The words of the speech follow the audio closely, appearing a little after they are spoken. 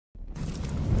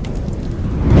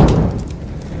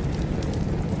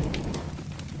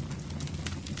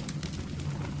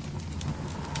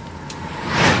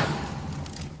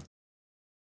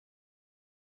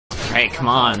Hey, come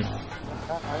on.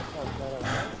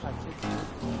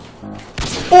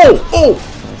 Oh! Oh!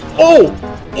 Oh!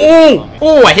 Oh!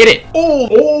 Oh! I hit it! Oh!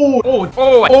 Oh! Oh!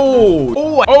 Oh! Oh!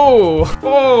 Oh!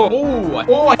 Oh!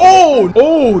 Oh! Oh!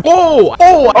 Oh! Oh!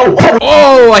 Oh!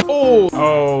 Oh! Oh!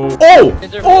 Oh!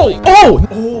 Oh! Oh!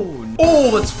 Oh!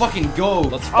 Oh, let's fucking go.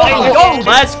 Let's fucking go.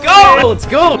 Let's go. Let's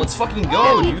go. Let's fucking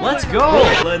go, dude. Let's go.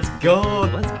 Let's go.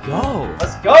 Let's go.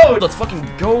 Let's go. Let's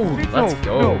fucking go. Let's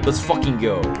go. Let's fucking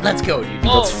go. Let's go, dude.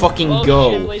 Let's fucking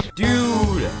go.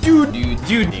 Dude.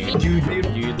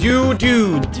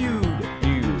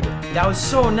 That was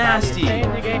so nasty.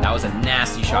 That was a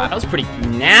nasty shot. That was pretty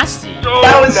nasty.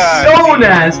 That was so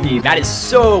nasty. That is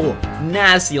so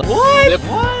nasty. What?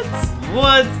 What?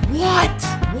 What? What?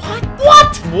 What?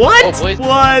 What? What? Oh,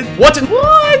 what? What?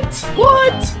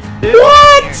 What?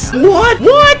 What? What?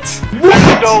 What?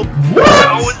 No.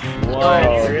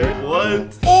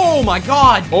 What? Oh my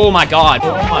god! Oh my god!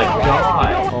 Oh my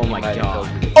god! Oh my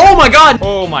god! Oh my god!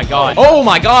 Oh my god! Oh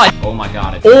my god! Oh my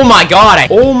god! Oh my god!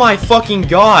 Oh my fucking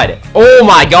god! Oh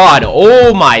my god!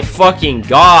 Oh my fucking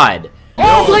god!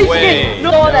 No way!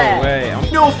 No way!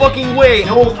 No fucking way!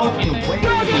 No fucking way!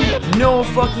 No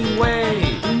fucking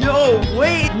way! No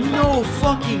way! No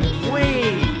fucking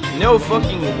way! No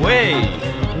fucking way!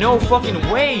 No fucking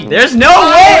way! There's no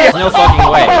way! No fucking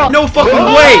way! No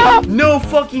fucking way! No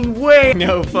fucking way!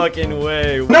 No fucking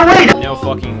way! No way! No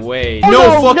fucking way!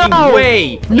 No fucking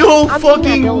way! No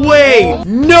fucking way!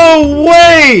 No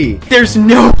way! There's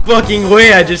no fucking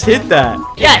way I just hit that!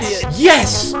 Yes!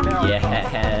 Yes! Yes!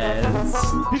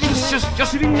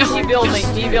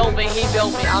 He built me,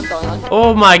 I'm done.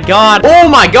 Oh my god! Oh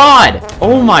my god!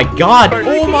 Oh my god!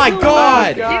 Oh my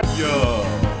god!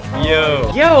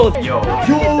 Yo! Yo! Yo!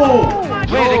 Yo!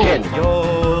 Wait again.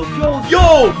 Yo!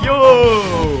 Yo! Yo!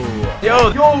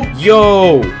 Yo! Yo!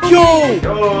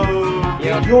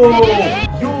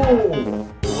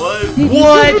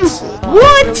 What?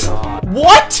 What?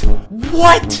 What?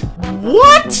 What?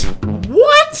 What?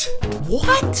 What?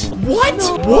 What? What?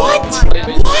 What?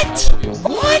 What?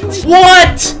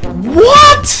 What?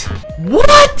 What?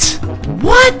 What?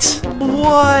 What?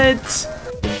 What?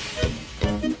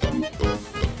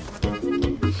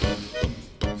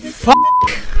 Fuck.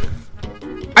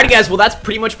 Alright guys, well that's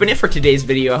pretty much been it for today's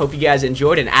video. I hope you guys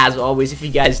enjoyed, and as always, if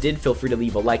you guys did, feel free to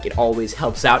leave a like. It always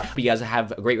helps out. Hope you guys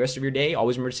have a great rest of your day.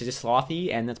 Always remember to stay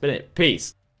slothy, and that's been it.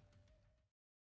 Peace.